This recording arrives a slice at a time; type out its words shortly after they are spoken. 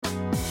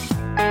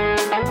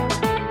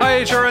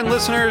HRN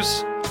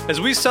listeners.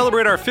 As we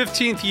celebrate our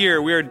 15th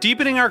year, we are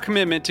deepening our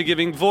commitment to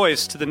giving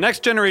voice to the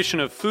next generation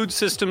of food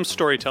systems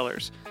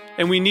storytellers,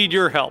 and we need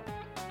your help.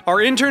 Our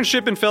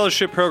internship and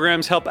fellowship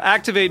programs help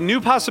activate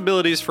new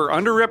possibilities for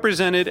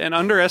underrepresented and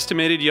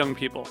underestimated young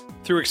people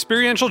through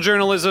experiential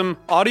journalism,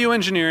 audio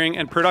engineering,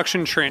 and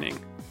production training.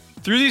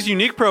 Through these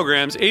unique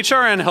programs,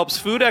 HRN helps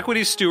food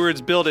equity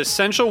stewards build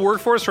essential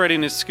workforce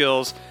readiness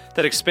skills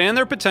that expand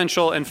their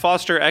potential and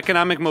foster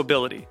economic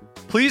mobility.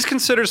 Please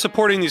consider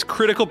supporting these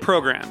critical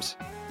programs.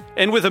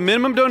 And with a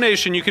minimum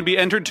donation, you can be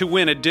entered to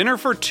win a dinner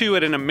for two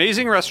at an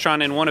amazing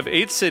restaurant in one of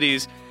 8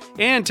 cities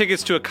and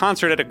tickets to a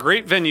concert at a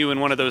great venue in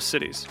one of those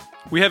cities.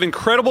 We have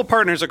incredible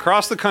partners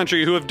across the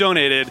country who have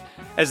donated,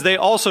 as they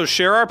also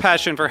share our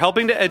passion for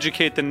helping to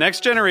educate the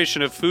next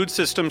generation of food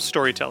systems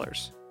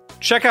storytellers.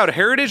 Check out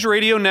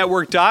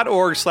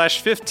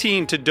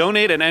heritageradionetwork.org/15 to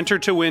donate and enter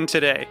to win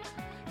today.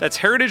 That's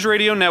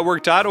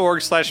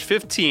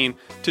heritageradionetwork.org/15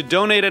 to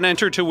donate and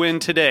enter to win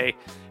today.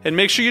 And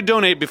make sure you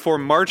donate before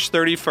March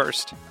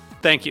 31st.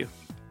 Thank you.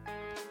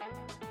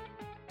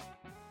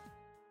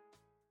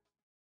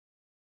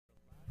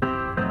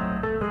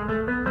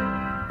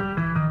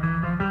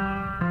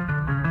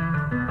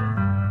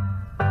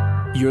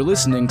 You're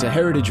listening to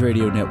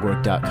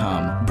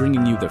heritageradionetwork.com,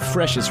 bringing you the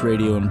freshest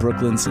radio in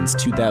Brooklyn since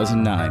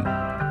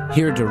 2009.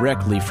 Hear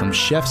directly from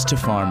chefs to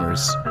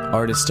farmers,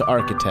 artists to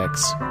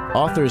architects,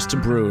 authors to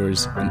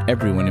brewers, and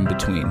everyone in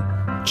between.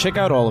 Check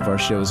out all of our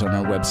shows on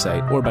our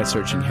website or by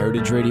searching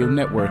Heritage Radio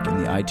Network in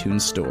the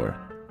iTunes Store.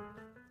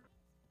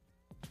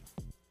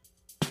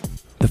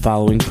 The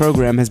following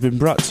program has been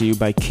brought to you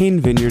by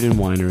Cane Vineyard and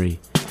Winery.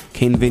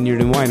 Cane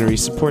Vineyard and Winery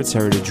supports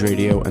Heritage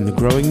Radio and the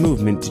growing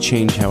movement to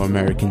change how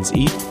Americans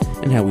eat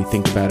and how we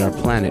think about our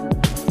planet.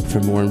 For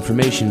more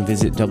information,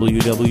 visit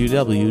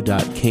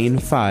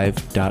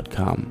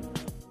www.cane5.com.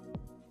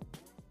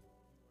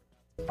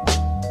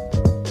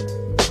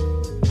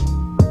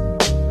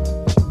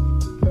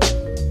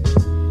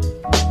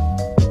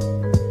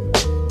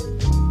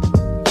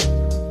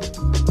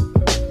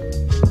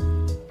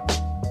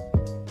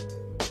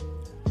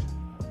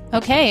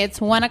 Okay, it's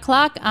 1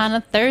 o'clock on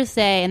a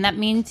Thursday, and that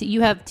means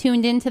you have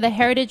tuned into the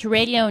Heritage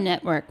Radio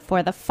Network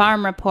for the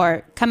Farm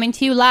Report, coming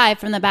to you live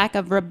from the back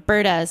of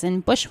Roberta's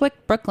in Bushwick,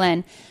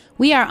 Brooklyn.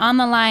 We are on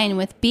the line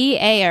with B.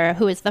 Ayer,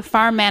 who is the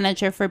farm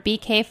manager for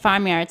BK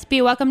Farmyards.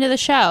 B, welcome to the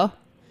show.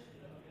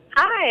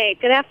 Hi,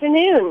 good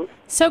afternoon.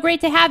 So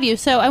great to have you.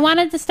 So I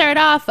wanted to start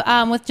off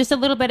with just a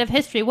little bit of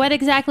history. What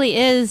exactly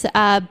is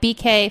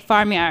BK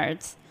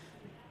Farmyards?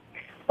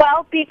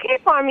 Well, BK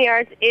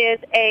Farmyards is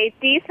a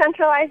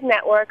decentralized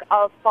network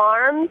of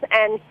farms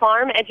and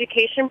farm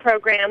education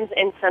programs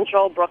in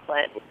central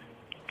Brooklyn.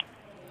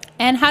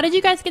 And how did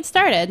you guys get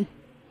started?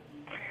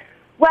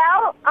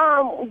 Well,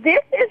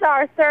 this is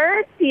our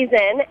 3rd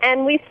season,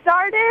 and we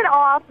started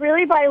off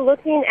really by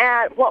looking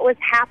at what was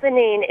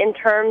happening in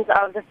terms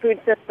of the food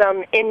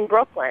system in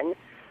Brooklyn.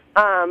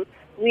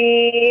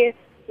 We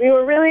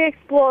were really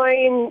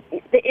exploring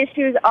the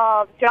issues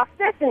of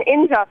justice and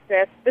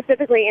injustice,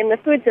 specifically in the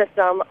food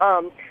system,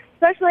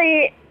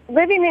 especially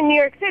living in New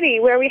York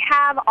City, where we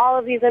have all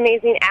of these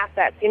amazing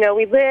assets. You know,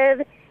 we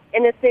live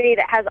in a city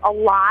that has a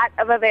lot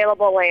of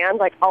available land,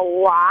 like a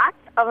lot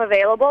of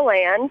available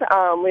land.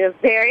 We have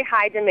very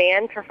high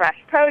demand for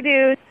fresh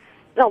produce.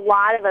 There's a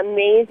lot of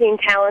amazing,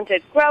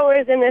 talented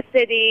growers in the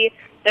city.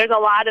 There's a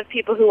lot of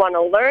people who want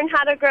to learn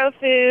how to grow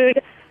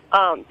food.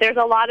 There's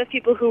a lot of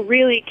people who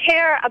really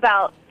care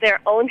about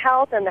their own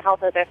health and the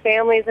health of their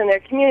families and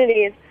their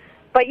communities.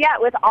 But yet,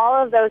 with all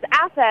of those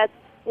assets,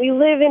 we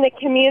live in a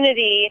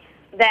community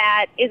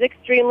that is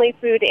extremely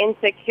food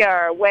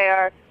insecure,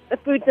 where the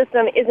food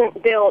system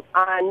isn't built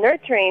on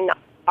nurturing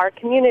our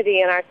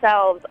community and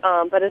ourselves,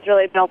 but is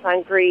really built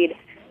on greed.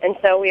 And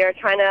so we are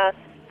trying to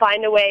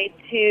find a way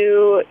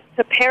to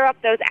pair up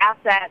those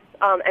assets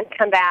and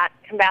combat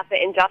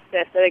the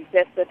injustice that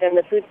exists within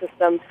the food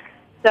system.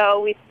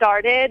 So we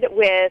started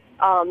with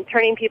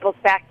turning people's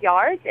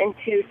backyards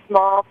into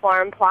small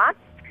farm plots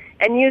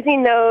and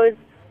using those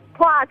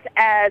plots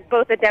as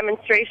both a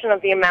demonstration of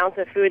the amount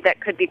of food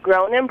that could be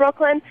grown in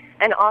Brooklyn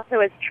and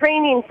also as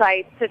training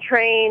sites to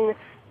train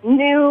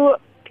new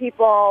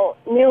people,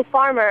 new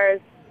farmers,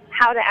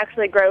 how to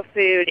actually grow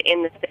food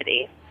in the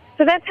city.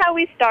 So that's how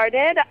we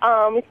started.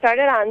 We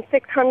started on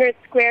 600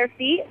 square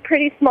feet,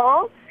 pretty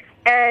small,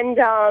 and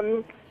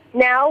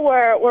now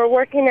we're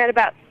working at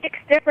about 6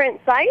 different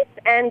sites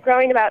and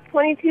growing about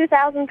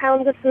 22,000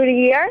 pounds of food a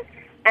year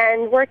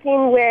and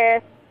working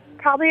with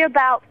probably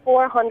about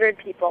 400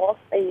 people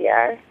a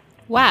year.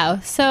 Wow.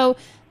 So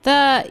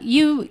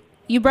you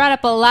brought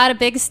up a lot of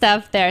big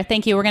stuff there.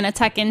 Thank you. We're going to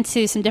tuck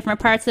into some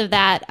different parts of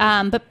that.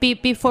 But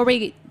before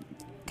we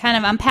kind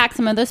of unpack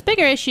some of those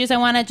bigger issues, I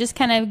want to just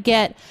kind of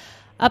get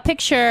a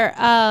picture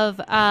of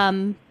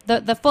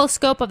the full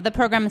scope of the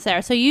programs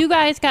there. So you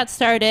guys got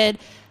started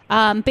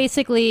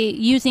basically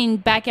using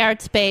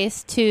backyard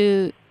space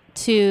to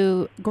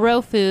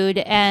grow food,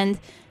 and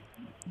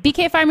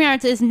BK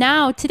Farmyards is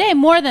now today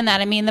more than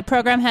that. I mean, the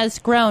program has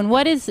grown.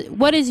 What is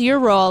your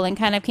role, and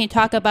kind of can you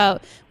talk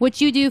about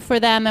what you do for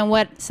them and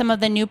what some of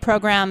the new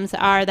programs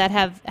are that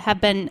have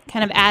been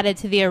kind of added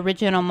to the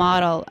original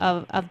model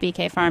of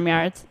BK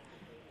Farmyards?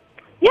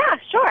 Yeah,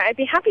 sure. I'd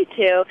be happy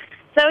to.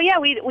 So yeah,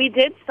 we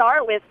did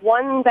start with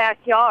one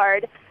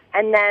backyard,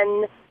 and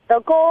then the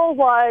goal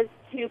was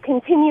to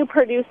continue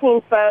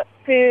producing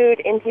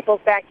food in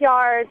people's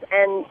backyards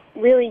and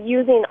really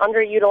using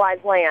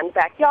underutilized land,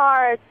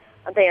 backyards,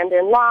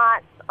 abandoned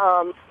lots,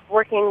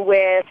 working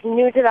with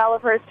new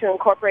developers to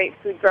incorporate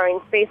food-growing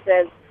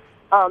spaces.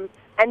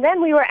 And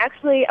then we were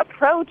actually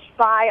approached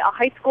by a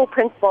high school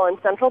principal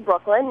in central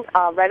Brooklyn,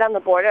 right on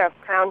the border of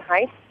Crown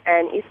Heights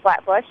and East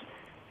Flatbush.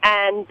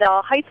 And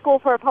the high school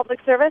for public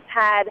service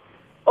had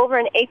over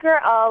an acre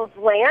of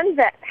land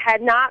that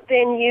had not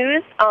been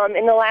used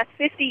in the last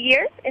 50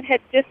 years. It had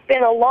just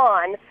been a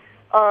lawn.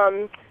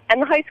 And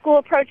the high school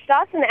approached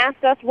us and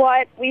asked us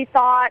what we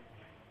thought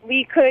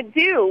we could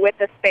do with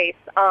the space,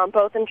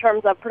 both in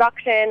terms of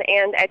production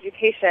and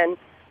education.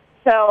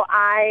 So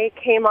I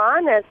came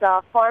on as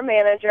a farm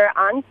manager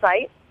on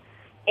site,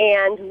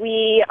 and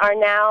we are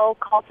now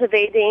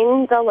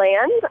cultivating the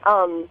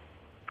land.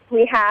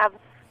 We have,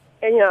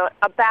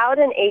 about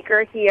an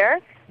acre here,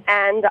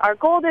 and our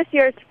goal this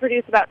year is to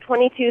produce about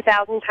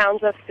 22,000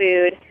 pounds of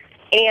food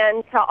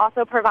and to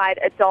also provide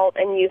adult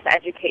and youth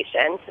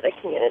education to the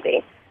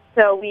community.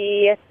 So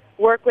we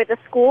work with a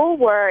school.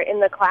 We're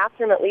in the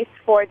classroom at least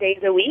 4 days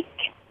a week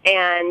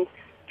and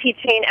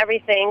teaching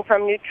everything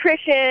from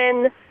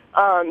nutrition,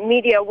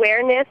 media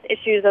awareness,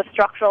 issues of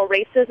structural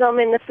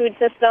racism in the food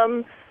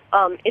system,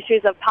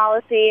 issues of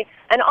policy,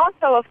 and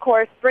also, of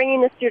course,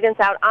 bringing the students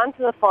out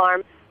onto the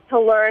farm to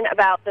learn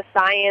about the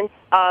science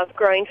of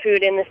growing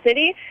food in the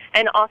city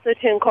and also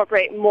to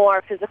incorporate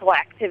more physical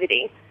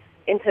activity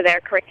into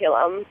their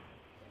curriculum.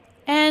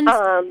 And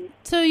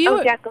so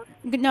you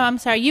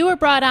you were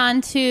brought on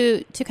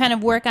to kind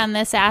of work on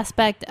this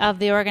aspect of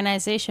the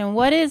organization.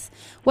 What is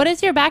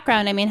your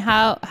background? I mean,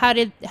 how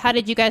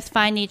did you guys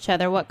find each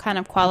other? What kind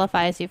of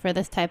qualifies you for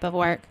this type of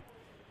work?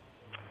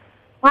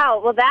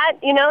 Wow, well that's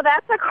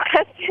a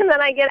question that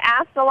I get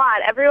asked a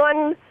lot.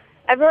 Everyone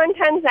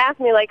tends to ask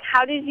me, like,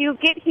 how did you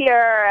get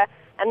here?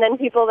 And then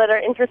people that are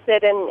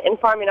interested in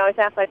farming always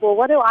ask, like, well,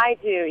 what do I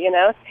do,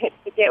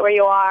 to get where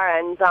you are?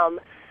 And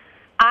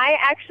I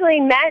actually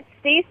met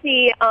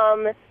Stacy,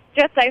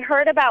 I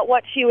heard about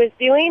what she was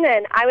doing,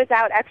 and I was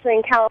out actually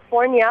in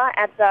California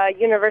at the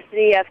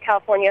University of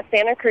California,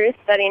 Santa Cruz,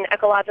 studying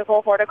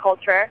ecological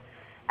horticulture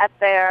at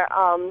their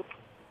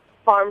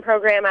farm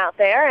program out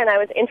there, and I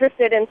was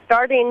interested in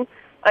starting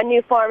a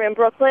new farm in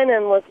Brooklyn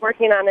and was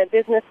working on a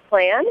business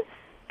plan.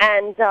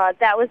 And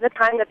that was the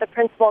time that the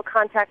principal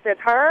contacted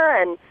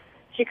her, and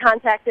she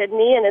contacted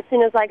me. And as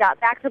soon as I got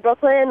back to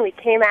Brooklyn, we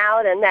came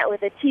out and met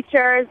with the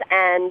teachers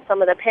and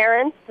some of the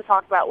parents to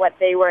talk about what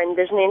they were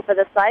envisioning for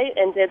the site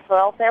and did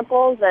soil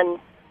samples, and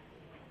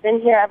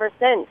been here ever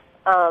since.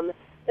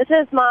 This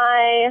is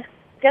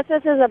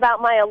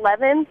about my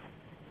 11th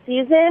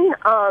season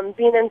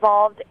being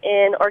involved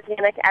in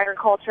organic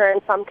agriculture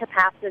in some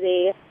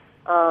capacity.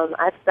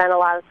 I've spent a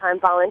lot of time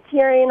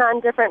volunteering on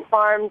different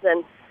farms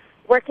and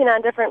working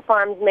on different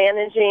farms,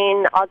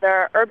 managing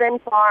other urban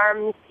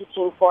farms,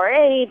 teaching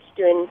 4-H,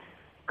 doing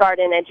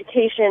garden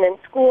education in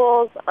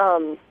schools.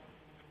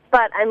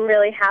 But I'm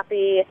really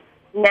happy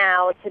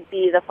now to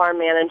be the farm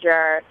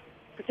manager,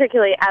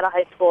 particularly at a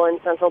high school in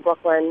central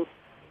Brooklyn.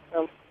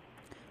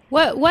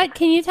 What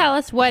can you tell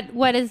us?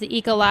 What is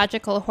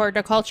ecological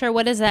horticulture?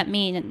 What does that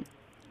mean?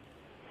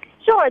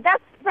 Sure,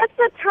 that's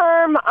the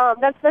term.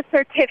 That's the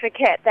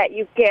certificate that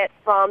you get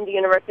from the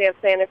University of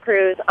Santa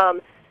Cruz.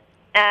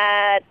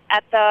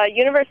 At the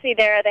university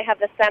there, they have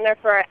the Center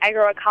for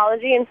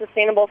Agroecology and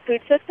Sustainable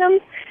Food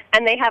Systems,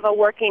 and they have a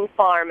working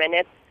farm, and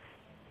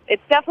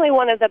it's definitely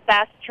one of the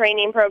best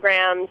training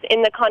programs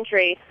in the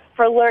country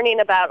for learning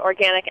about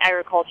organic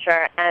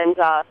agriculture. And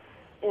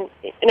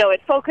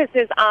it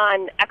focuses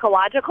on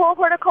ecological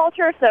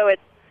horticulture, so it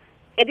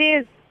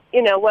is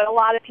what a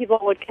lot of people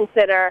would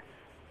consider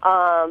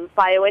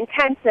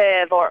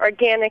biointensive or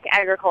organic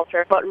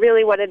agriculture, but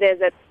really what it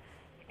is,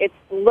 it's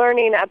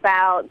learning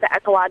about the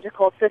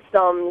ecological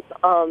systems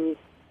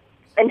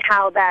and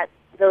how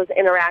those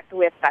interact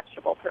with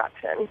vegetable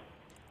production.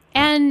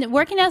 And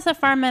working as a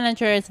farm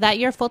manager, is that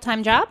your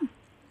full-time job?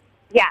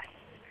 Yes,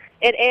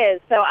 it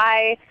is. So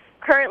I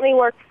currently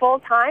work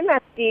full-time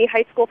at the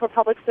High School for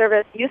Public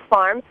Service Youth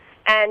Farm,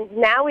 and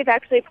now we've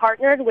actually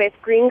partnered with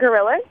Green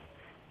Guerrillas.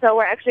 So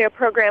we're actually a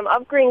program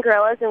of Green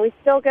Guerrillas, and we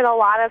still get a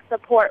lot of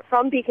support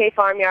from BK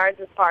Farmyards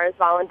as far as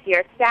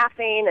volunteer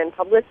staffing and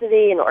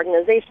publicity and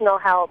organizational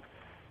help.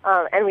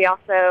 And we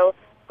also,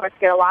 of course,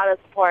 get a lot of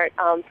support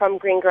from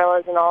Green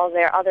Guerrillas and all of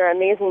their other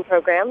amazing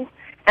programs.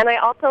 And I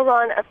also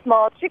run a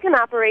small chicken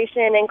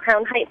operation in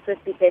Crown Heights with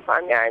BK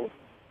Farmyards.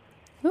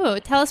 Ooh,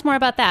 tell us more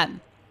about that.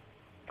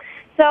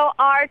 So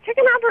our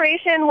chicken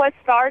operation was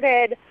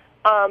started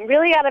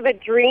really out of a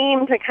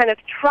dream to kind of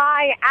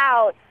try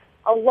out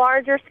a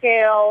larger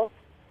scale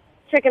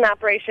chicken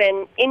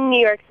operation in New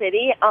York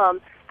City.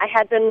 I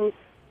had been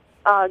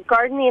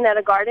gardening at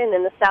a garden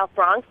in the South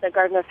Bronx, the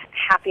Garden of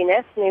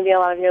Happiness. Maybe a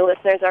lot of your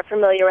listeners are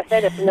familiar with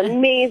it. It's an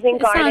amazing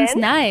garden. Sounds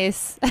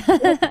nice.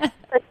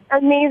 It's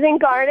an amazing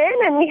garden,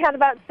 and we had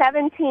about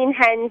 17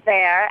 hens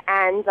there,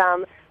 and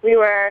we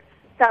were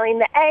selling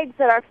the eggs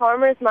at our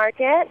farmers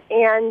market,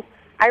 and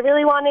I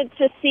really wanted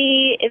to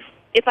see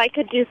if I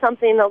could do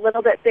something a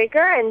little bit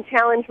bigger and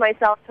challenge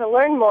myself to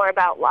learn more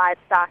about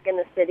livestock in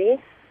the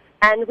city.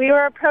 And we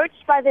were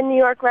approached by the New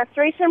York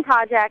Restoration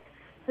Project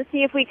to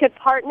see if we could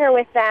partner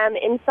with them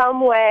in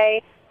some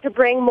way to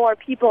bring more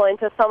people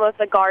into some of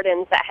the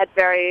gardens that had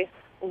very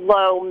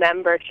low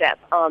membership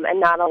and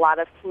not a lot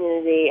of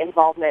community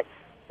involvement.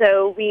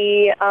 So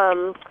we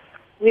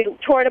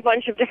toured a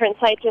bunch of different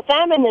sites with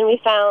them, and then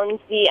we found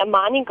the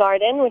Amani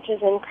Garden, which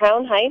is in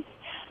Crown Heights,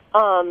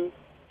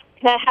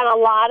 that had a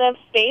lot of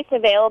space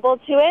available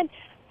to it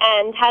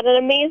and had an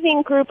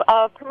amazing group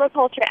of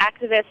permaculture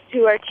activists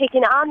who are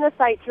taking on the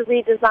site to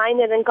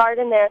redesign it and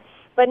garden there,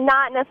 but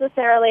not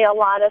necessarily a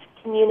lot of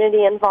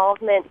community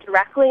involvement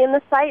directly in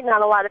the site,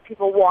 not a lot of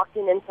people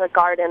walking into the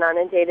garden on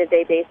a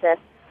day-to-day basis.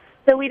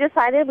 So we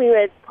decided we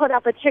would put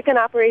up a chicken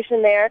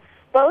operation there,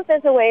 both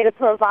as a way to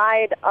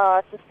provide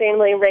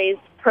sustainably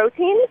raised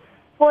protein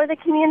for the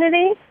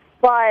community,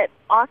 but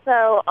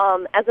also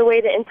as a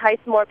way to entice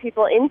more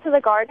people into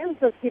the garden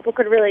so people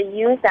could really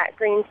use that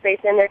green space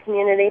in their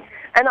community,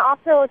 and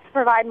also to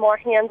provide more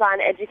hands-on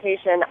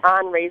education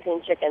on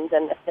raising chickens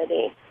in the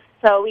city.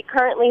 So we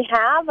currently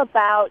have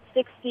about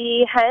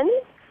 60 hens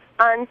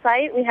on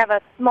site. We have a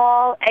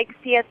small egg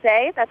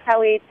CSA. That's how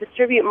we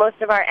distribute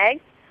most of our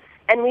eggs.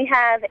 And we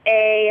have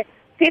a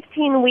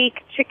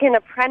 15-week chicken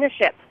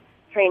apprenticeship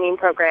training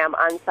program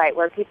on site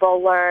where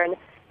people learn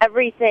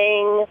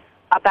everything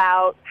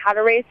about how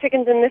to raise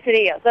chickens in the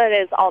city. That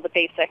is all the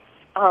basics,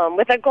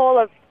 with a goal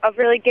of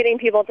really getting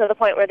people to the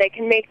point where they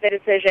can make the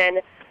decision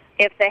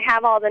if they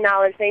have all the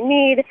knowledge they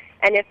need,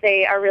 and if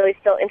they are really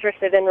still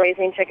interested in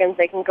raising chickens,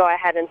 they can go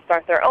ahead and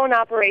start their own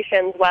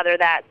operations, whether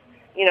that's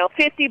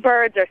 50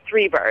 birds or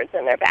 3 birds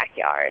in their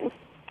backyard.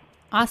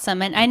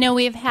 Awesome. And I know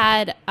we've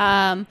had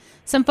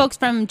some folks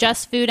from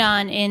Just Food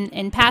on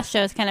in past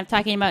shows kind of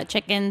talking about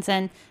chickens,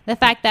 and the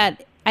fact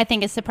that I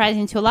think is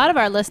surprising to a lot of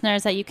our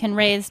listeners that you can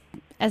raise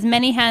as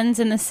many hens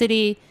in the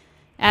city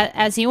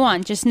as you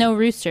want, just no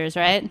roosters,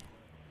 right?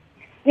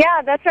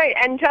 Yeah, that's right.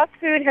 And Just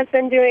Food has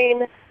been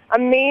doing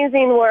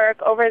amazing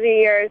work over the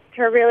years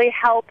to really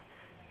help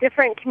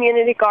different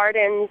community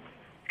gardens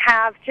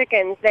have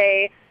chickens.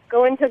 They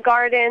go into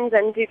gardens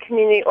and do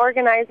community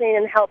organizing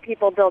and help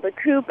people build a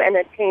coop and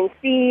obtain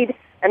feed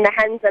and the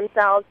hens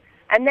themselves.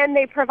 And then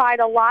they provide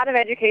a lot of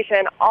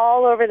education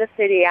all over the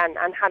city on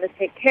how to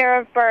take care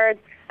of birds,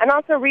 and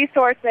also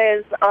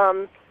resources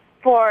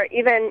for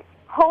even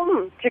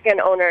home chicken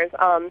owners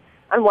on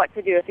what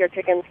to do if your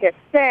chickens get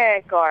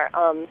sick, or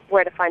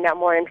where to find out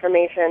more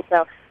information.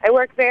 So I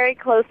work very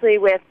closely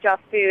with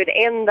Just Food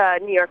and the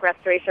New York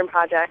Restoration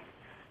Project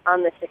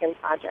on the chicken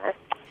project.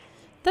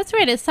 That's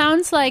right. It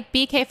sounds like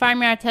BK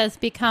Farmyards has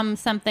become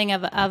something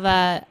of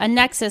a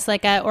nexus,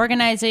 like an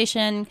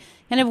organization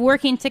kind of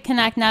working to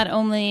connect not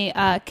only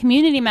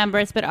community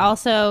members, but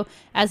also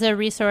as a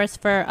resource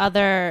for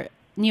other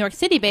New York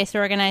City-based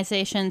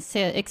organizations to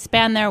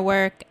expand their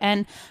work.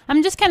 And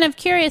I'm just kind of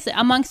curious,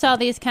 amongst all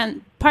these kind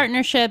of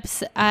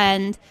partnerships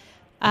and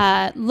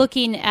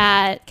looking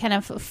at kind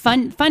of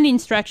funding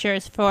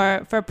structures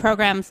for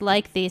programs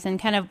like these, and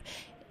kind of,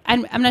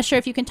 I'm not sure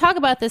if you can talk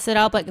about this at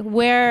all, but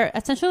where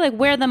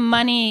the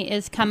money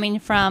is coming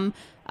from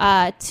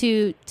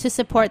to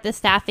support the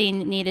staffing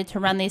needed to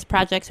run these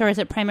projects, or is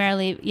it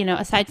primarily,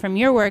 aside from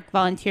your work,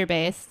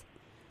 volunteer-based?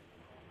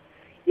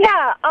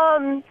 Yeah,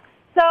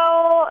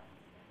 so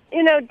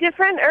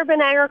different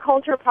urban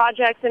agriculture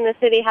projects in the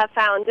city have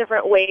found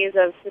different ways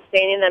of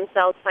sustaining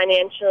themselves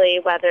financially,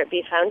 whether it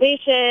be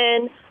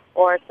foundation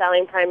or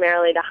selling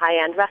primarily to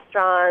high-end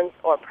restaurants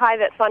or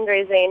private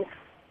fundraising.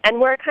 And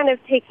we're kind of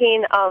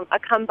taking a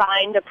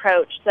combined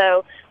approach.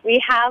 So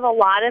we have a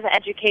lot of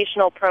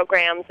educational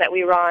programs that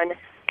we run,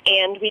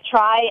 and we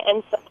try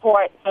and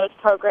support those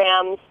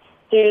programs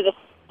through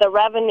the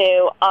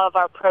revenue of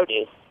our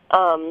produce.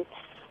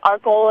 Our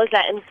goal is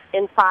that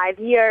in 5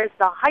 years,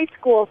 the high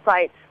school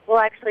site will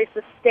actually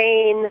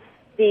sustain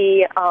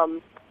the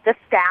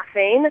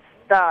staffing,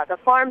 the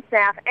farm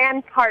staff,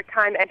 and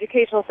part-time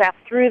educational staff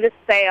through the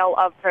sale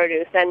of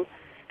produce.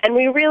 And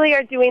we really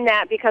are doing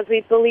that because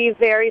we believe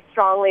very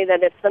strongly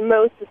that it's the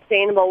most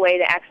sustainable way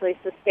to actually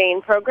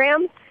sustain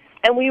programs.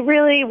 And we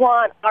really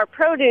want our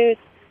produce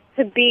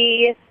to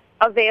be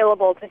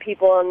available to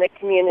people in the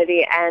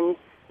community, and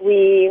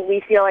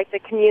we feel like the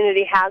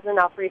community has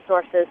enough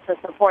resources to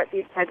support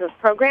these types of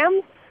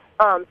programs.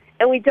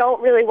 And we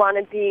don't really want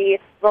to be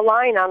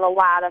relying on a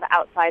lot of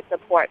outside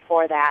support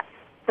for that.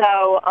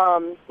 So,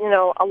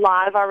 a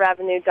lot of our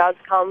revenue does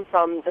come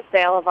from the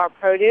sale of our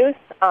produce.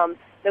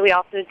 Then we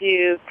also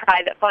do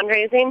private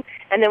fundraising,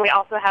 and then we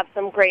also have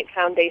some great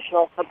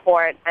foundational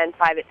support and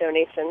private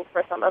donations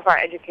for some of our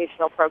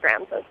educational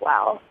programs as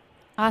well.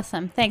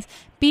 Awesome. Thanks.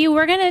 B,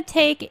 we're going to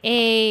take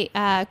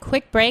a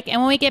quick break.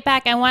 And when we get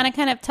back, I want to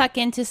kind of tuck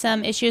into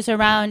some issues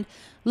around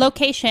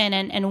location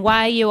and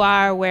why you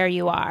are where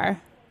you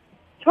are.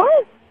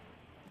 Sure.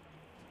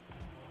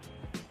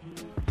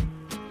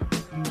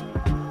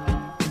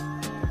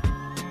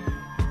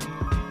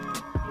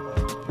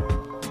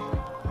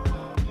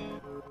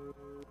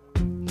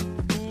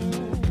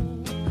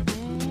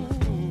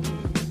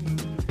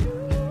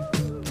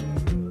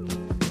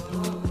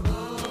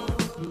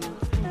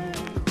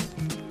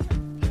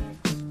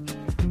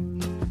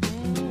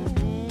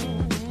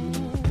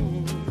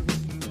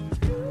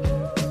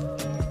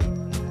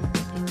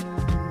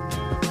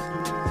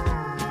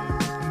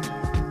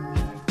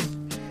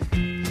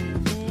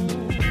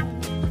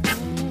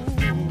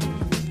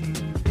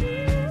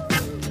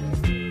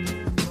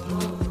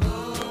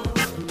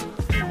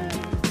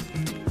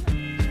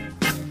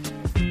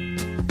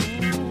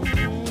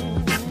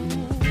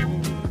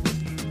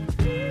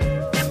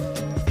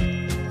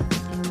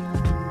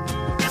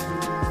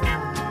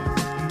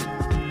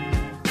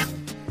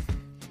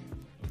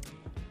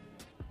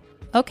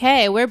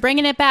 Okay, we're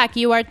bringing it back.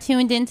 You are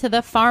tuned into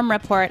the Farm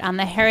Report on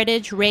the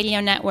Heritage Radio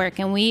Network,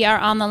 and we are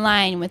on the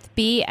line with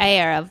B.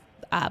 Ayer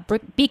of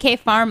BK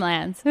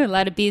Farmlands. Ooh, a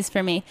lot of B's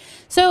for me.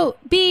 So,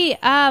 B,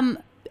 at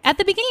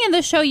the beginning of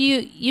the show,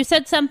 you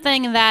said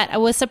something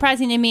that was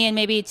surprising to me and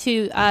maybe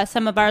to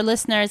some of our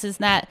listeners, is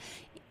that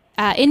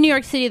in New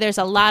York City, there's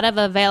a lot of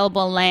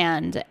available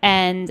land.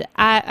 And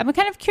I'm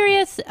kind of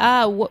curious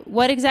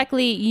what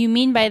exactly you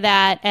mean by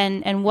that,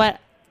 and what,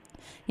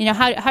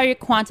 how you're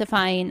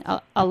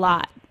quantifying a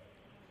lot.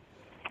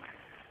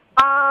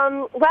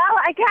 Well,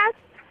 I guess,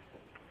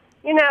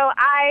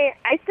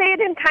 I say it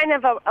in kind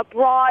of a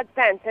broad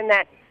sense, in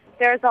that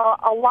there's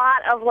a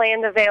lot of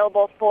land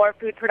available for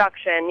food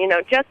production.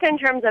 Just in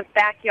terms of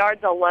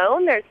backyards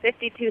alone, there's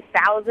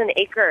 52,000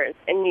 acres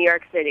in New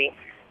York City.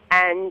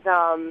 And,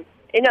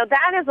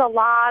 that is a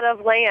lot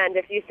of land.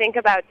 If you think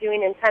about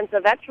doing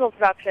intensive vegetable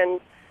production,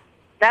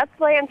 that's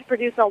land to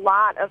produce a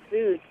lot of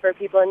food for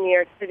people in New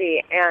York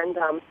City. And,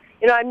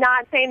 I'm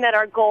not saying that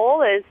our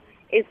goal is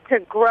to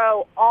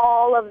grow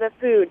all of the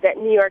food that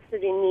New York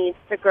City needs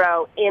to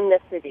grow in the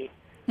city.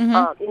 Mm-hmm.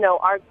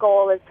 Our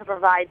goal is to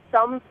provide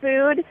some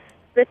food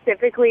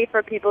specifically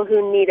for people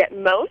who need it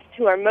most,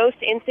 who are most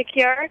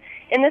insecure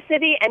in the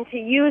city, and to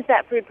use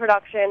that food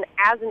production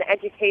as an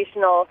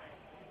educational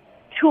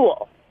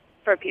tool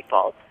for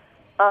people.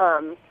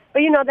 But,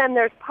 then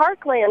there's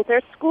parklands,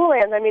 there's school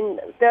lands. I mean,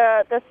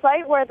 the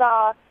site where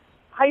the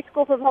High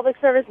School for Public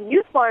Service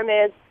Youth Farm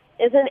is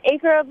an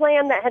acre of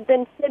land that had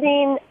been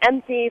sitting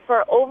empty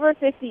for over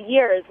 50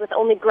 years with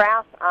only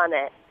grass on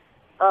it.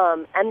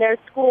 And there's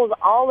schools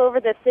all over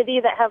the city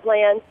that have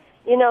land.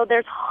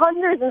 There's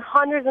hundreds and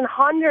hundreds and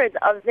hundreds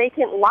of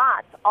vacant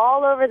lots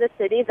all over the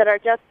city that are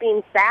just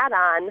being sat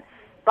on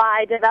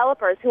by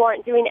developers who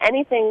aren't doing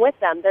anything with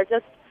them. They're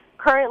just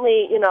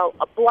currently,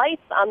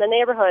 blights on the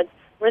neighborhoods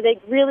where they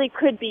really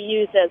could be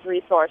used as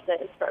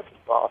resources for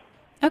people.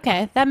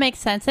 Okay, that makes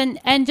sense.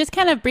 And just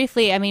kind of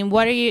briefly, I mean,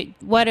 what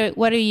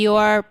are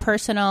your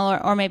personal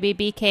or maybe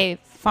BK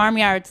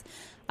Farmyards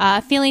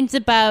feelings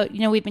about?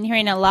 We've been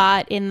hearing a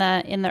lot in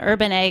the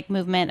urban ag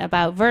movement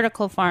about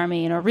vertical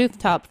farming or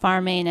rooftop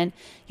farming, and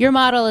your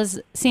model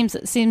seems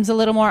a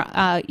little more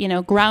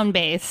ground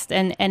based.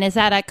 And is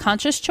that a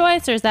conscious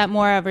choice, or is that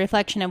more of a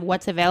reflection of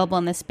what's available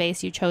in the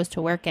space you chose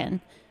to work in?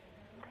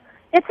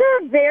 It's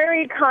a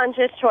very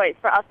conscious choice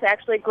for us to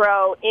actually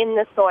grow in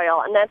the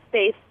soil, and that's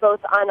based both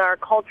on our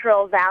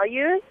cultural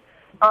values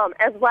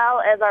as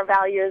well as our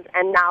values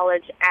and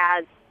knowledge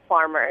as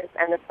farmers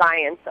and the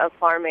science of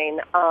farming.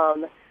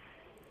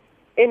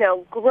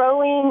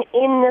 Growing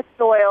in the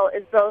soil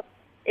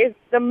is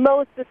the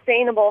most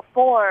sustainable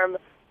form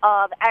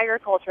of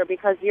agriculture,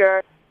 because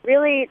you're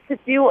really, to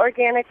do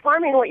organic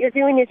farming, what you're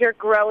doing is you're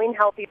growing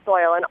healthy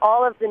soil, and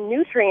all of the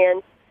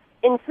nutrients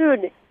in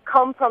food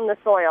come from the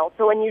soil.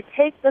 So when you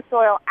take the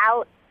soil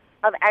out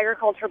of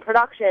agriculture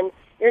production,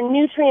 your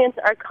nutrients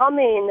are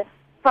coming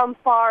from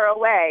far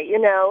away.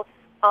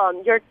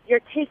 You're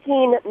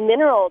taking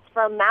minerals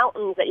from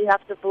mountains that you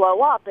have to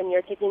blow up, and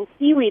you're taking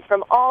seaweed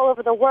from all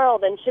over the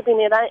world and shipping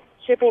it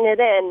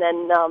in.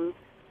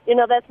 And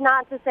that's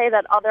not to say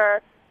that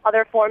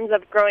other forms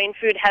of growing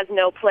food has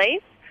no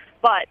place,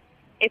 but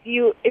if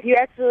you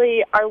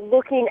actually are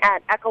looking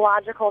at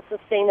ecological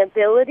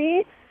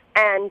sustainability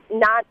and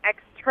not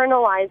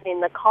externalizing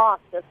the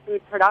cost of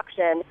food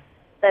production,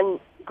 then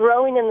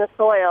growing in the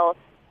soil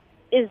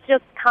is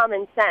just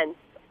common sense.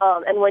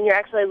 And when you're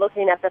actually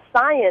looking at the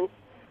science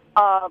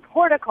of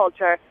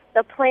horticulture,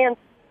 the plants,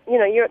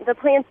 the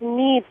plants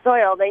need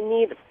soil. They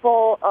need a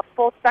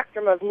full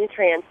spectrum of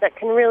nutrients that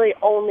can really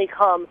only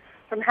come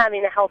from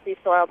having a healthy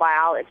soil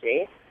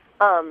biology.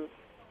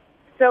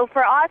 So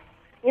for us,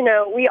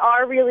 we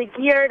are really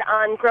geared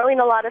on growing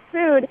a lot of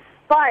food,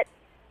 but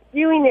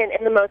doing it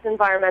in the most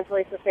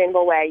environmentally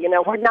sustainable way.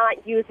 We're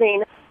not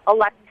using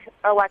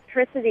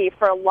electricity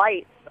for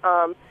lights.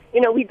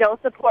 We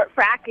don't support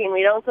fracking.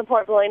 We don't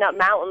support blowing up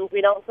mountains.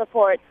 We don't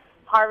support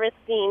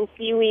harvesting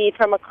seaweed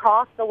from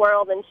across the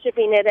world and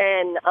shipping it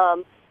in.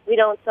 We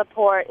don't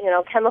support,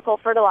 chemical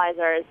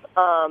fertilizers.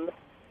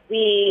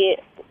 We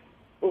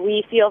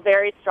feel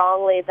very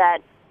strongly that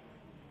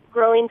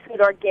growing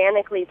food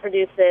organically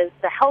produces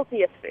the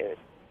healthiest food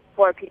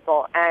for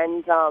people.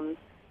 And,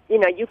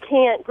 you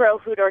can't grow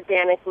food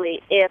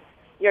organically if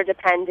you're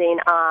depending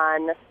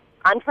on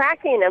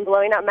fracking and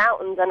blowing up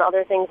mountains and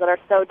other things that are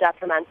so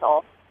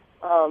detrimental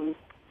to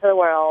the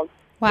world.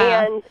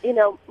 Wow. And,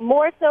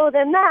 more so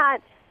than that,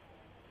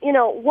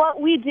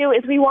 what we do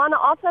is we want to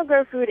also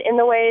grow food in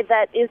the way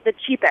that is the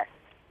cheapest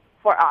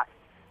for us.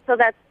 So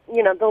that's,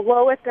 the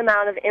lowest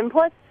amount of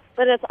inputs,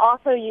 but it's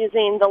also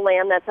using the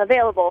land that's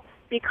available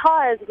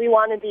because we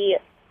want to be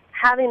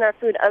having our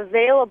food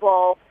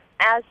available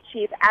as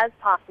cheap as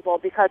possible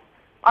because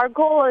our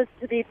goal is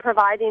to be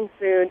providing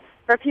food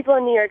for people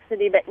in New York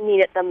City that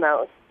need it the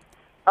most.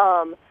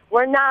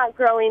 We're not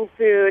growing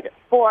food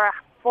for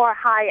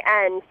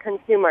high-end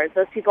consumers.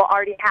 Those people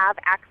already have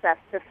access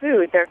to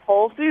food. There's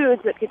Whole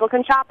Foods that people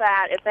can shop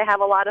at if they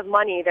have a lot of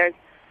money. There's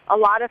a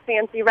lot of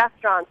fancy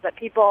restaurants that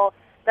people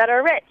that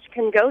are rich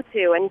can go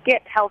to and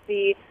get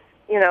healthy,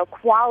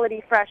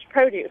 quality fresh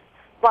produce.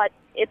 But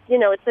it's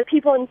the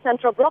people in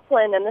central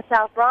Brooklyn and the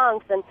South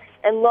Bronx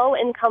and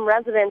low-income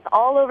residents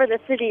all over the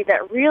city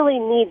that really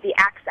need the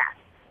access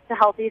to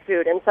healthy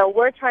food. And so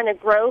we're trying to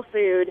grow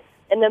food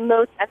in the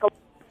most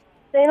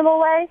sustainable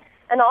way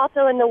and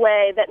also in the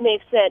way that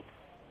makes it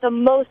the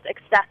most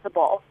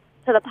accessible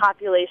to the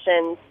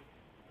populations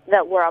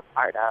that we're a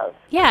part of.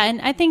 Yeah,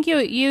 and I think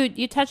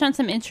you touch on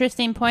some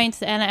interesting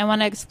points, and I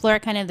want to explore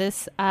kind of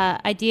this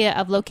idea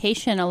of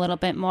location a little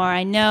bit more.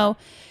 I know,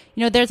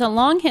 there's a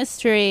long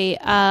history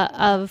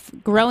of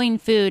growing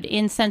food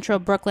in central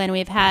Brooklyn.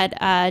 We've had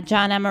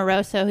John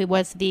Amoroso, who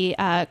was the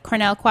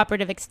Cornell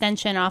Cooperative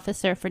Extension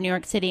Officer for New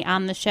York City,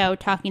 on the show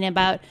talking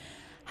about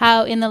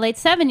how in the late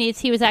 70s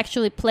he was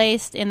actually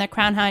placed in the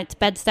Crown Heights,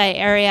 Bed-Stuy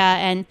area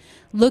and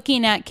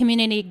looking at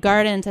community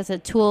gardens as a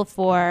tool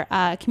for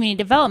community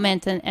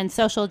development and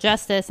social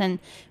justice. And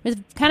it was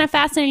kind of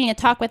fascinating to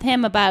talk with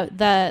him about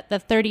the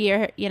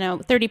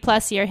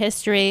 30-plus year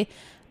history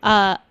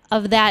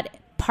of that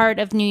part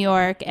of New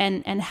York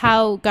and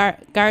how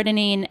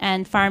gardening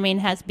and farming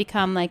has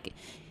become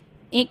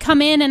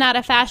come in and out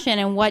of fashion,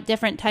 and what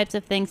different types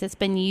of things it's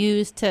been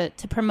used to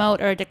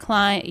promote or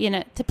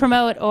decline, to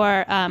promote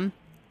or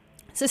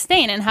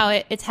sustain, and how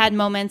it's had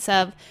moments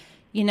of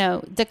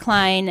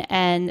decline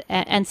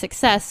and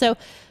success. So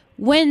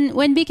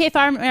when BK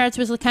Farmyards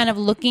was kind of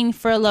looking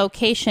for a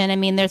location, I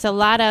mean, there's a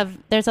lot of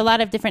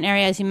different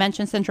areas. You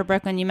mentioned Central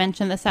Brooklyn, you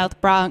mentioned the South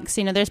Bronx.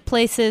 There's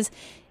places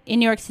in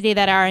New York City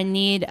that are in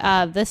need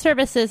of the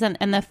services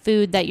and the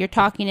food that you're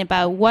talking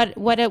about. What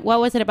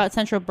was it about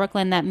Central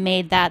Brooklyn that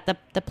made that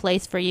the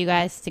place for you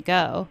guys to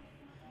go?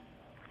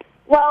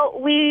 Well,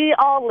 we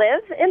all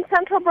live in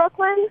Central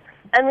Brooklyn,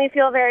 and we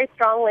feel very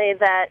strongly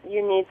that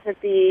you need to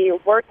be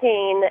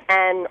working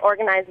and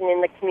organizing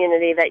in the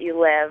community that you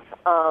live.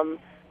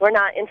 We're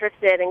not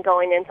interested in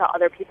going into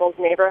other people's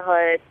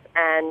neighborhoods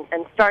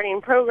and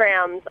starting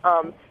programs,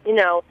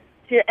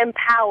 to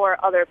empower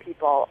other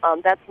people.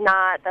 That's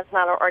not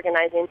our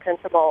organizing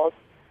principles.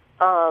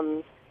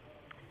 And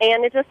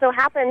it just so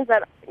happens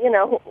that,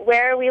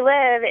 where we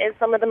live is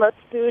some of the most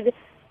food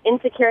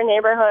insecure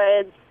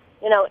neighborhoods,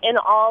 in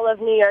all of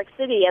New York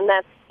City. And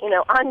that's,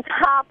 on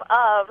top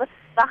of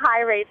the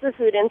high rates of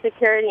food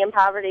insecurity and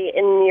poverty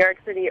in New York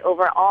City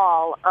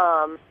overall.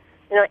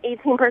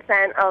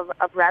 18%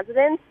 of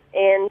residents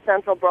in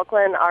central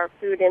Brooklyn are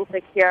food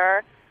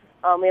insecure.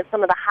 We have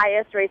some of the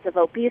highest rates of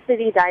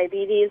obesity,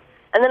 diabetes,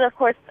 and then, of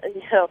course,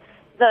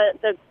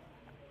 the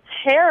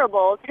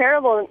terrible,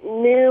 terrible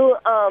new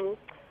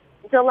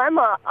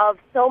dilemma of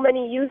so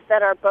many youth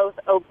that are both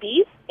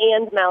obese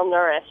and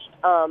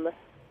malnourished.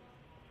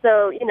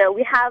 So,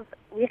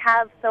 we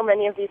have so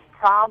many of these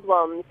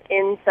problems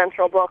in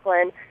central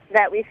Brooklyn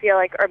that we feel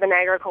like urban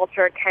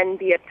agriculture can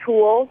be a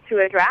tool to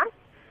address.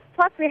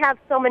 Plus, we have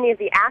so many of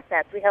the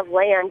assets. We have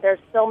land. There's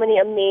so many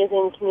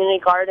amazing community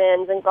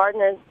gardens and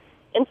gardeners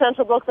in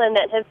central Brooklyn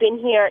that have been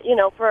here,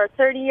 for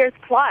 30 years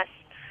plus,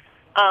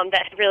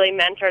 that have really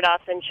mentored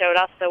us and showed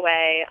us the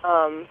way.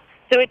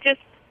 So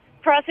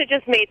for us, it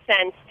just made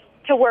sense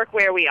to work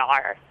where we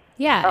are.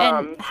 Yeah,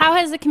 and how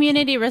has the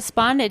community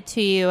responded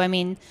to you? I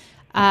mean,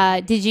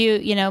 did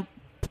you,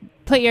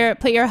 put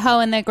your hoe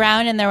in the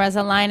ground and there was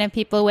a line of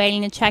people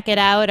waiting to check it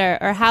out,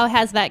 or how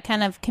has that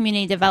kind of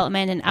community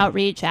development and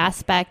outreach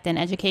aspect and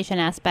education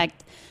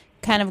aspect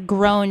kind of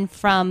grown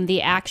from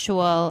the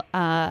actual,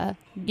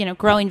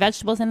 growing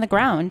vegetables in the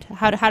ground?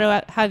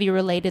 How have you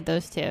related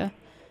those two?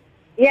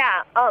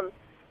 Yeah,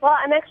 well,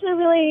 I'm actually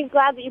really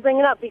glad that you bring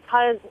it up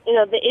because,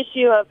 the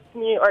issue of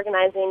community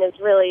organizing is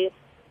really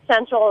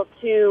central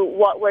to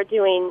what we're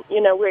doing.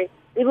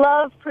 We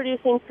love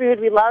producing food,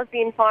 we love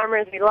being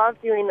farmers, we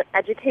love doing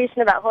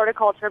education about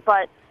horticulture,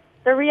 but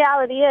the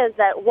reality is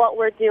that what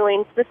we're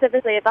doing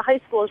specifically at the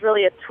high school is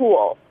really a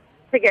tool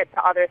to get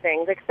to other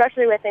things,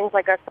 especially with things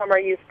like our summer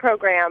youth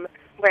program,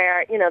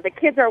 where, the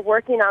kids are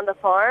working on the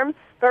farm,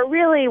 but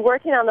really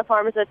working on the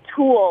farm is a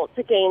tool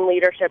to gain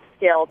leadership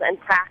skills and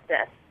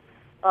practice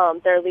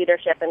their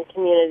leadership and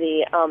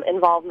community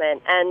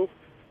involvement. And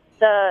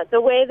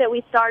the way that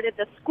we started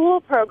the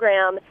school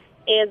program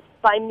is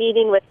by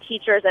meeting with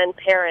teachers and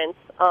parents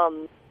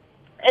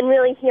and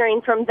really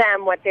hearing from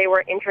them what they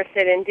were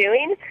interested in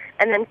doing,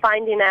 and then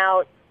finding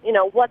out,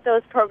 what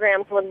those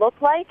programs would look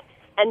like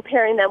and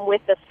pairing them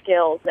with the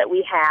skills that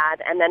we had,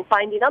 and then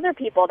finding other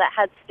people that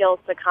had skills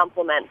to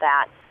complement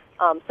that.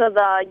 So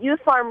the Youth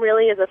Farm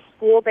really is a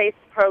school-based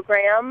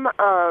program,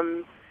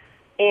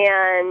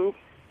 and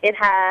it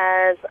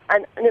has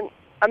an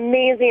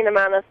amazing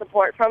amount of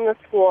support from the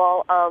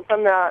school,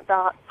 from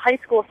the high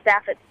school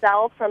staff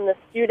itself, from the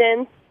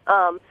students,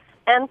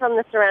 and from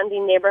the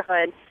surrounding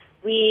neighborhood.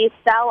 We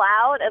sell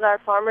out at our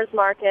farmers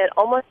market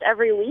almost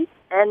every week,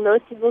 and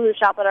most people who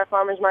shop at our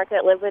farmers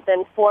market live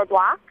within 4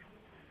 blocks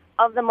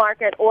of the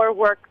market or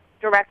work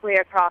directly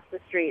across the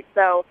street.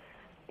 So,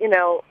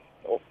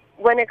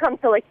 when it comes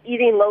to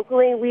eating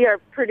locally, we are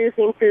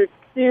producing food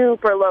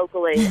super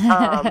locally.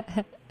 For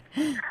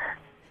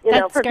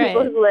great.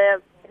 People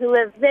who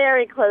live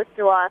very close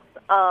to us,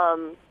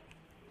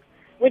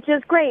 which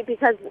is great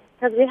because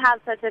we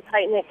have such a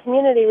tight-knit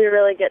community. We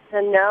really get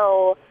to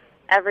know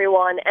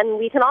everyone, and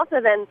we can also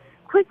then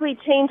quickly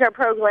change our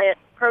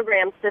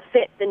programs to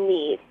fit the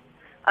needs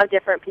of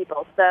different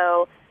people.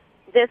 So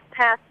this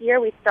past year,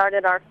 we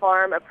started our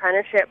farm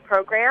apprenticeship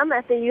program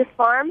at the Youth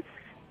Farm,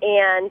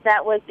 and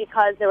that was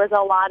because there was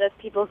a lot of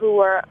people who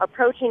were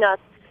approaching us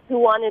who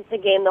wanted to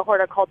gain the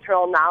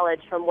horticultural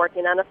knowledge from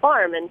working on a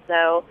farm. And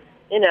so,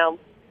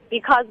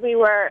 because we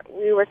were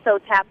so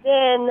tapped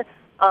in,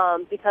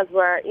 because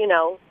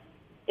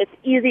it's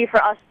easy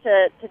for us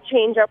to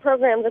change our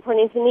programs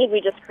according to need,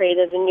 we just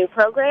created a new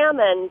program,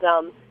 and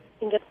I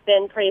think it's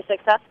been pretty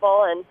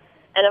successful.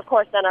 And of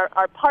course, then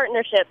our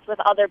partnerships with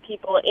other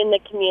people in the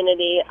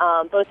community,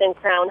 both in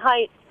Crown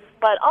Heights,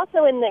 but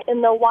also in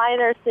the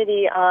wider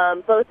city,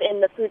 both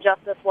in the food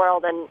justice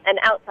world and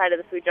outside of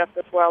the food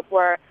justice world.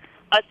 We're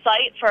a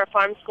site for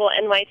Farm School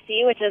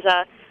NYC, which is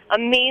a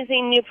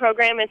amazing new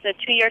program. It's a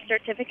 2-year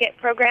certificate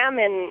program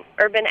in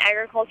urban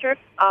agriculture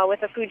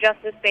with a food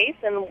justice base,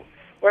 and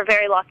we're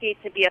very lucky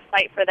to be a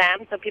site for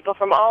them. So people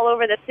from all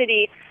over the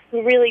city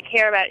who really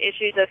care about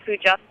issues of food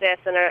justice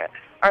and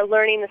are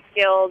learning the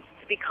skills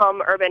to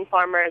become urban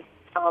farmers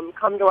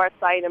come to our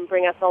site and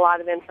bring us a lot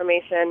of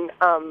information.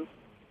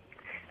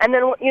 And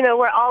then,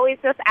 we're always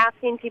just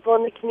asking people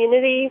in the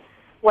community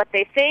what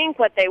they think,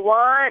 what they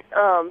want,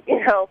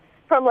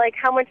 from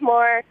how much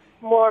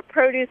more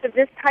produce of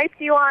this type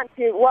do you want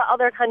to what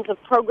other kinds of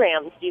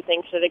programs do you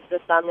think should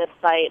exist on this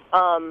site.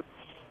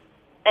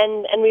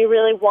 And we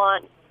really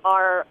want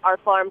our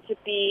farm to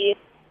be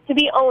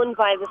owned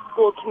by the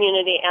school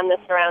community and the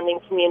surrounding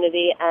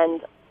community,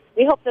 and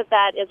we hope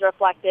that is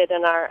reflected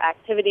in our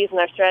activities and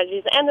our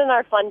strategies and in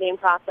our funding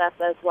process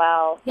as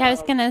well. Yeah, I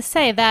was going to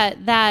say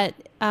that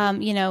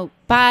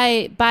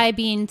by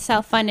being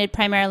self-funded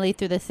primarily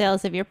through the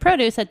sales of your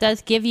produce, that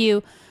does give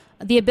you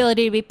the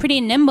ability to be pretty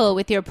nimble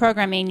with your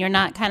programming. You're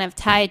not kind of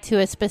tied to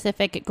a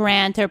specific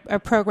grant or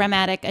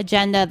programmatic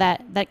agenda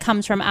that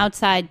comes from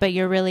outside, but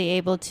you're really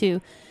able to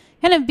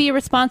kind of be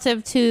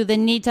responsive to the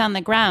needs on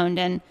the ground.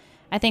 And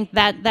I think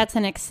that's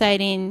an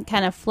exciting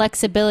kind of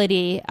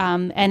flexibility,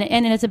 and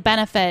it's a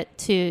benefit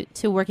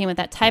to working with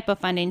that type of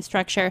funding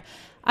structure.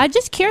 I'm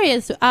just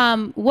curious,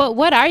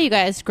 what are you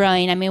guys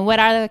growing? I mean, what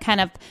are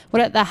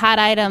the hot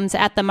items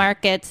at the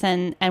markets,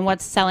 and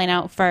what's selling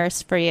out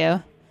first for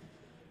you?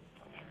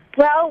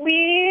 Well,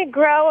 we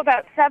grow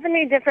about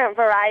 70 different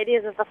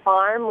varieties at the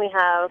farm. We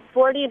have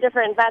 40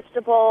 different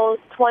vegetables,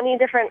 20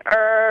 different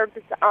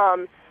herbs,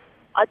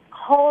 a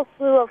whole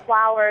slew of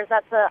flowers.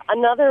 That's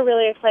another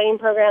really exciting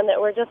program that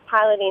we're just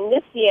piloting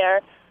this year.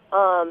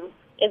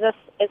 Is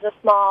a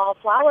small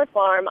flower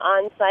farm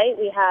on site.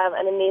 We have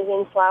an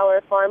amazing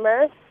flower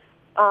farmer,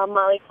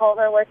 Molly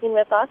Culver, working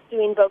with us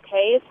doing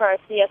bouquets for our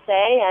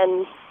CSA,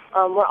 and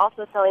we're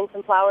also selling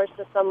some flowers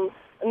to some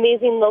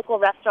amazing local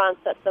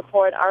restaurants that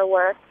support our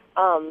work.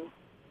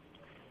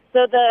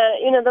 So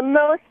the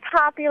most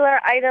popular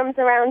items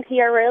around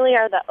here really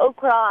are the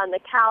okra and the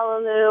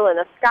callaloo and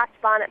the Scotch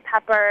bonnet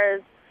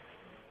peppers,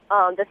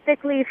 the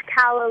thick leaf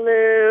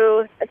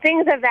callaloo,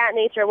 things of that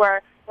nature.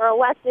 We're a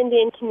West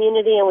Indian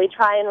community, and we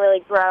try and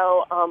really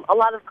grow a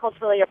lot of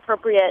culturally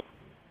appropriate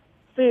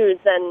foods.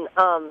 And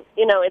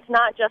it's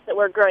not just that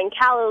we're growing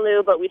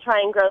callaloo, but we try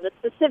and grow the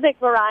specific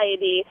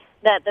variety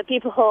that the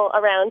people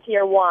around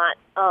here want.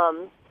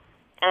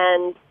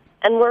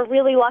 And we're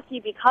really lucky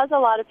because a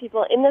lot of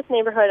people in this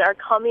neighborhood are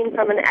coming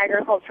from an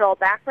agricultural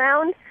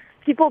background.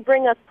 People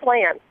bring us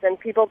plants, and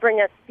people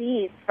bring us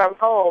seeds from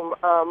home.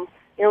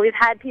 We've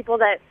had people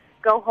that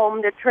go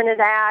home to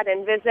Trinidad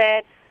and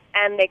visit,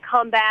 and they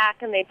come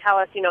back and they tell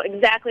us,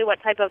 exactly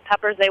what type of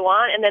peppers they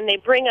want, and then they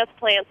bring us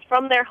plants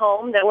from their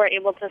home that we're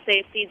able to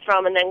save seeds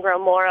from and then grow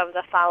more of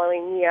the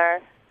following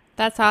year.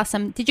 That's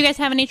awesome. Did you guys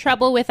have any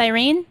trouble with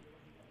Irene?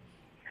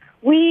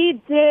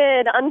 We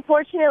did.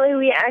 Unfortunately,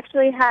 we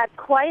actually had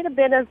quite a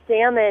bit of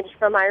damage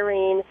from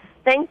Irene.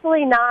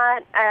 Thankfully,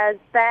 not as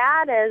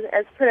bad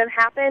as could have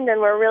happened,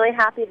 and we're really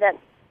happy that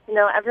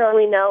everyone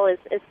we know is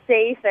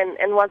safe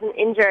and wasn't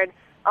injured.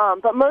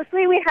 But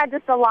mostly we had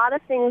just a lot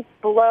of things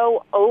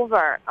blow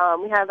over.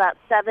 We have about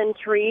 7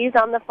 trees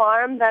on the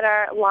farm that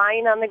are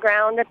lying on the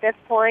ground at this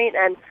point,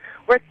 and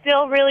we're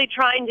still really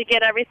trying to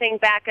get everything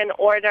back in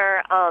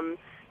order.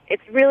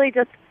 It's really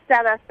just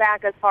set us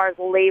back as far as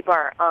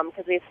labor,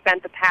 because we've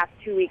spent the past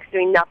 2 weeks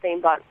doing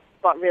nothing but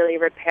really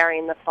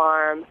repairing the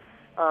farm.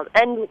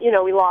 And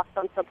we lost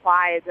some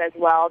supplies as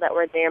well that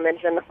were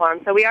damaged in the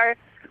farm. So we are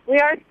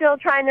still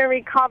trying to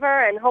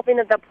recover and hoping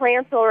that the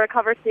plants will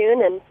recover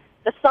soon, and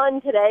the sun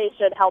today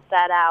should help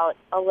that out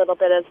a little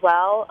bit as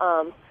well.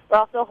 We're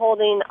also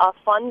holding a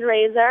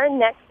fundraiser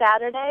next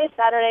Saturday,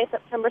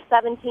 September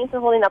 17th. We're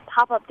holding a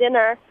pop-up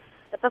dinner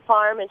at the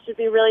farm. It should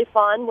be really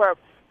fun. We're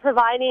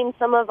providing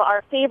some of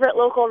our favorite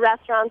local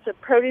restaurants with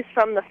produce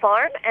from the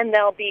farm, and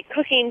they'll be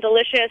cooking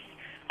delicious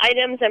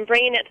items and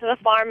bringing it to the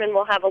farm, and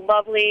we'll have a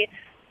lovely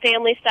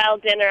family-style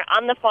dinner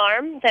on the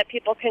farm that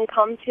people can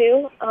come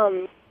to.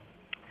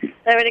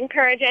 I would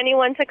encourage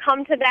anyone to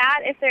come to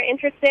that if they're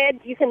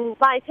interested. You can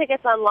buy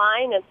tickets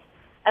online. It's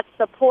at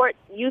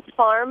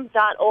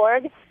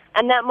supportyouthfarm.org,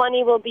 and that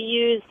money will be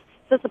used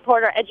to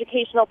support our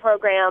educational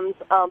programs,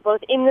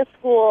 both in the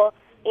school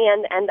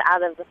and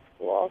out of the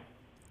school.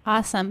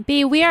 Awesome.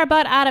 B, we are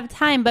about out of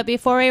time, but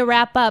before we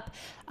wrap up,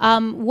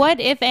 what,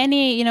 if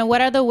any,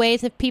 what are the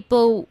ways if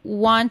people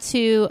want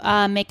to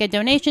make a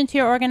donation to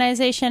your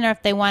organization, or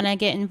if they want to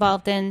get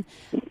involved in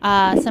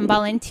some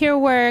volunteer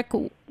work,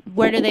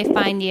 where do they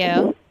find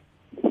you?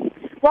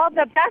 Well,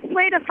 the best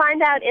way to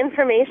find out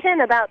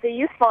information about the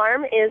Youth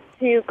Farm is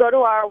to go to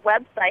our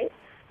website,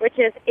 which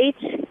is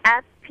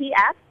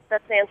HSPS,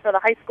 that stands for the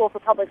High School for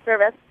Public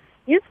Service,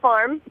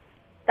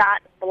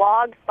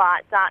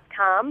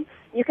 youthfarm.blogspot.com.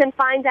 You can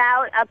find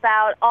out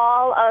about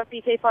all of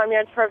BK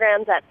Farmyards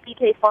programs at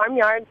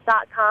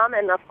bkfarmyards.com,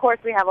 and of course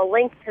we have a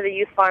link to the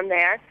Youth Farm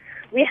there.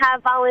 We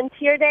have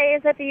volunteer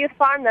days at the Youth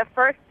Farm the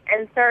first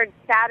and third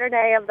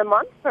Saturday of the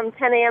month from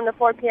 10 a.m. to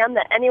 4 p.m.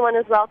 that anyone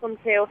is welcome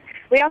to.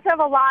 We also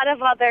have a lot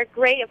of other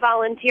great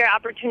volunteer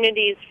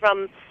opportunities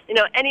from,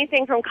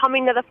 anything from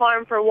coming to the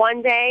farm for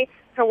one day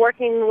to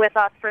working with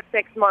us for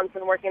 6 months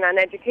and working on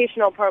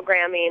educational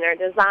programming or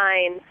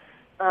design.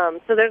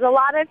 So there's a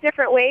lot of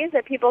different ways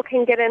that people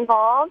can get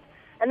involved.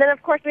 And then,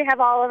 of course, we have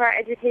all of our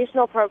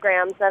educational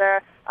programs that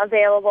are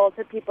available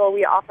to people.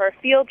 We offer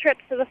field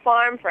trips to the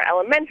farm for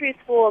elementary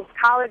schools,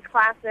 college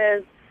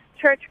classes,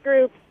 church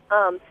groups.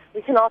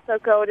 We can also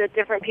go to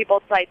different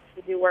people's sites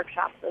to do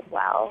workshops as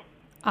well.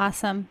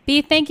 Awesome.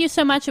 B, thank you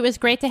so much. It was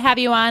great to have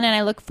you on, and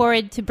I look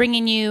forward to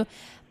bringing you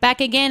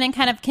back again and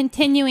kind of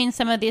continuing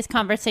some of these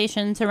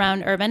conversations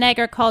around urban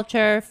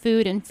agriculture,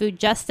 food, and food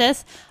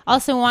justice.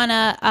 Also want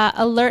to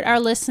alert our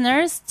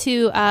listeners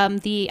to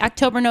the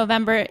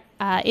October-November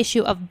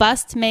issue of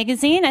Bust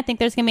magazine. I think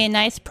there's going to be a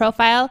nice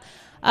profile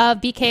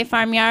of BK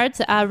Farmyards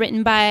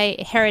written by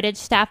Heritage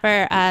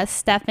staffer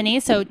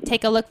Stephanie. So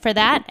take a look for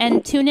that,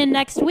 and tune in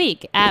next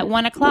week at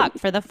 1 o'clock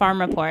for the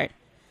Farm Report.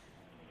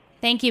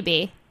 Thank you,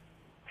 B.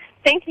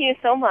 Thank you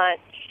so much.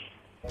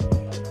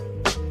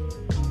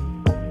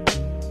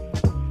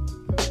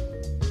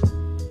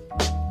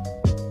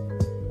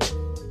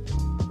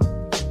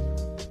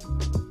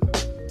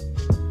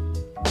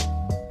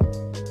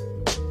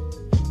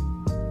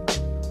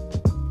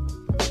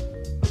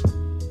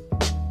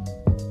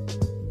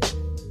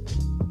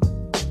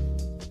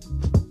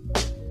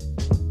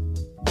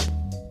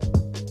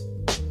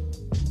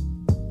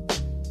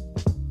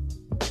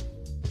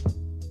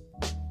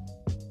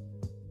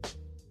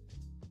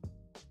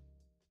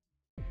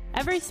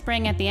 Every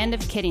spring at the end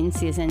of kidding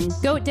season,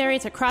 goat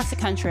dairies across the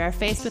country are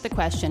faced with the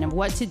question of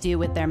what to do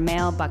with their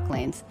male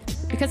bucklings.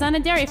 Because on a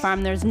dairy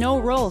farm, there's no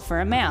role for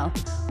a male.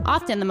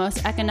 Often the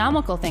most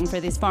economical thing for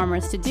these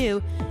farmers to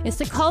do is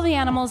to cull the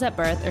animals at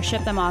birth or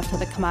ship them off to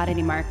the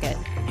commodity market.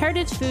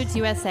 Heritage Foods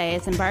USA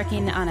is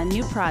embarking on a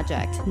new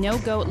project, No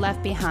Goat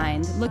Left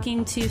Behind,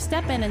 looking to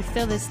step in and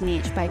fill this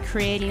niche by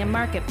creating a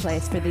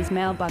marketplace for these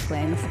male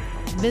bucklings.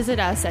 Visit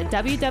us at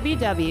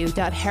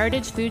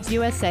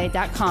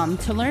www.heritagefoodsusa.com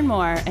to learn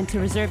more and to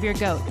reserve your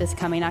goat this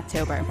coming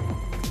October.